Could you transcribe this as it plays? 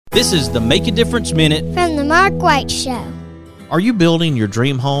This is the Make a Difference Minute from the Mark White Show. Are you building your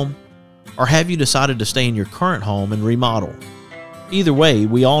dream home? Or have you decided to stay in your current home and remodel? Either way,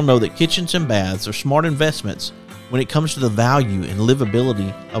 we all know that kitchens and baths are smart investments when it comes to the value and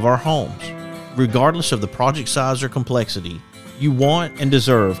livability of our homes. Regardless of the project size or complexity, you want and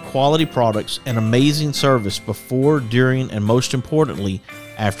deserve quality products and amazing service before, during, and most importantly,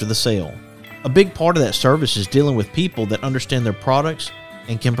 after the sale. A big part of that service is dealing with people that understand their products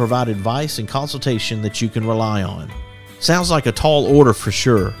and can provide advice and consultation that you can rely on. Sounds like a tall order for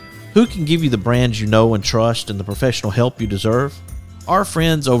sure. Who can give you the brands you know and trust and the professional help you deserve? Our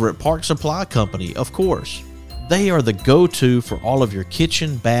friends over at Park Supply Company, of course. They are the go-to for all of your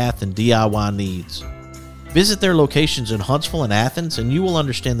kitchen, bath, and DIY needs. Visit their locations in Huntsville and Athens and you will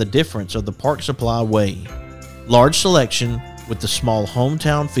understand the difference of the Park Supply way. Large selection with the small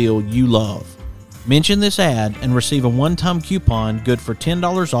hometown feel you love. Mention this ad and receive a one-time coupon good for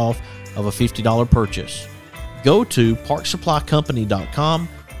 $10 off of a $50 purchase. Go to parksupplycompany.com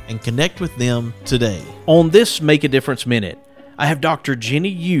and connect with them today. On this Make a Difference Minute, I have Dr. Jenny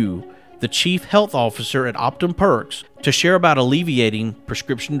Yu, the Chief Health Officer at Optum Perks, to share about alleviating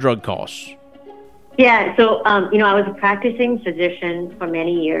prescription drug costs. Yeah, so, I was a practicing physician for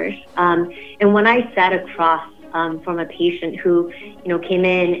many years. And when I sat across from a patient who, came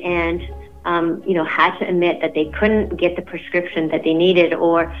in and had to admit that they couldn't get the prescription that they needed,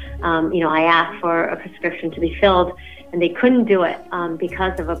 or, I asked for a prescription to be filled and they couldn't do it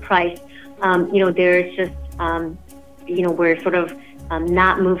because of a price. There's just, we're sort of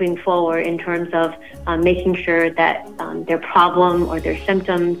not moving forward in terms of making sure that their problem or their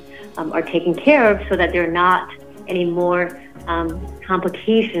symptoms are taken care of so that there are not any more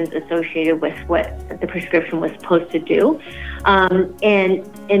complications associated with what the prescription was supposed to do.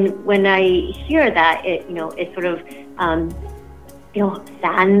 And when I hear that, it sort of,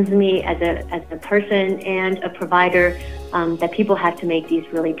 saddens me as a person and a provider that people have to make these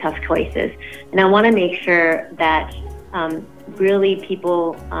really tough choices. And I want to make sure that really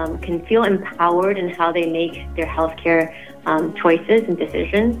people can feel empowered in how they make their healthcare choices and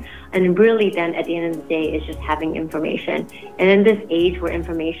decisions. And really then at the end of the day is just having information. And in this age where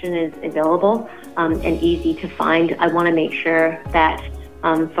information is available and easy to find, I want to make sure that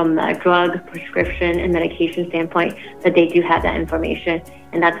from the drug, prescription, and medication standpoint, that they do have that information.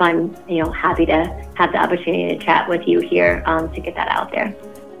 And that's why I'm happy to have the opportunity to chat with you here to get that out there.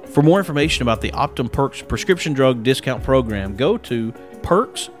 For more information about the Optum Perks prescription drug discount program, go to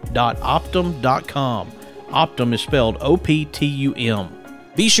perks.optum.com. Optum is spelled O-P-T-U-M.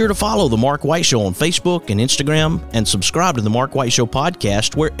 Be sure to follow The Mark White Show on Facebook and Instagram and subscribe to The Mark White Show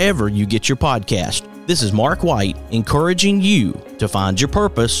podcast wherever you get your podcast. This is Mark White encouraging you to find your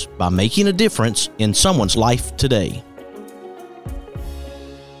purpose by making a difference in someone's life today.